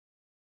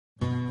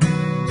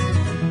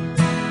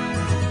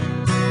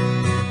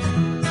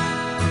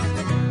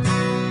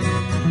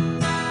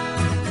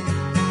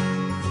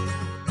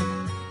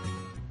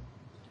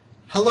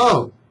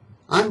Hello,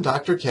 I'm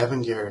Dr.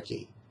 Kevin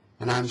Gericke,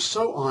 and I'm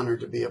so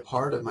honored to be a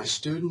part of my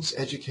students'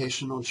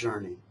 educational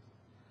journey.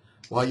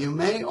 While you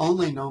may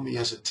only know me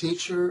as a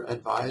teacher,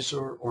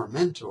 advisor, or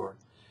mentor,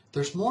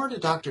 there's more to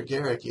Dr.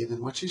 Gericke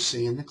than what you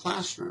see in the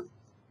classroom.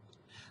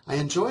 I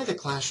enjoy the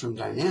classroom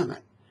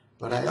dynamic,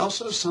 but I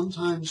also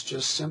sometimes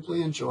just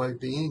simply enjoy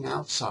being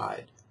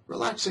outside,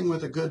 relaxing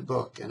with a good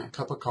book and a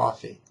cup of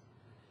coffee.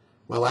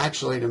 Well,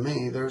 actually, to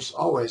me, there's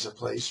always a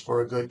place for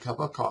a good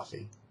cup of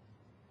coffee.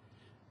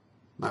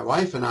 My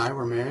wife and I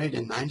were married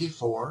in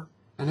 '94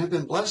 and have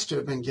been blessed to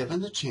have been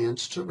given the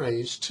chance to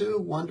raise two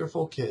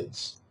wonderful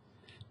kids.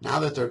 Now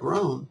that they're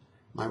grown,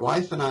 my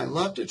wife and I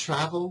love to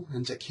travel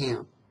and to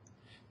camp.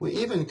 We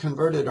even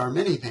converted our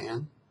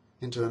minivan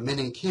into a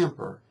mini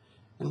camper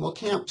and will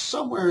camp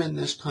somewhere in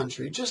this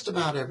country just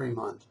about every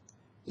month,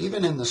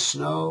 even in the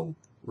snow,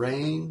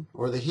 rain,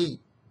 or the heat.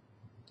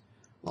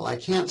 While I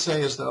can't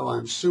say as though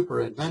I'm super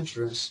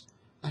adventurous,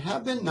 I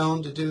have been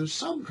known to do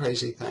some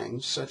crazy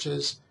things, such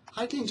as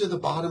hiking to the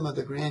bottom of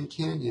the Grand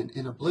Canyon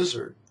in a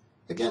blizzard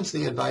against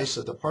the advice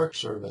of the Park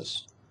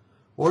Service,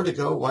 or to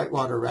go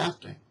whitewater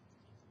rafting.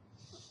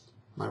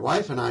 My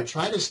wife and I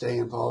try to stay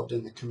involved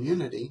in the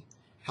community,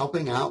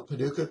 helping out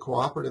Paducah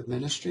Cooperative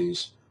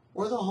Ministries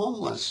or the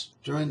homeless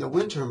during the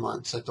winter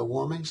months at the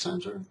warming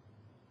center.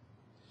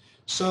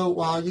 So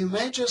while you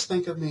may just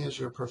think of me as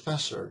your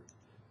professor,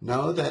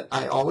 know that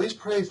I always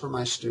pray for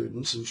my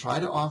students and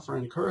try to offer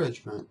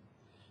encouragement,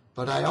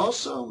 but I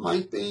also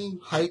might be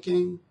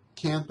hiking,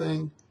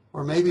 camping,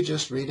 or maybe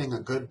just reading a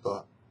good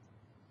book.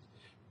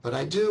 But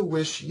I do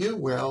wish you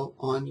well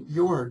on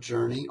your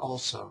journey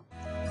also.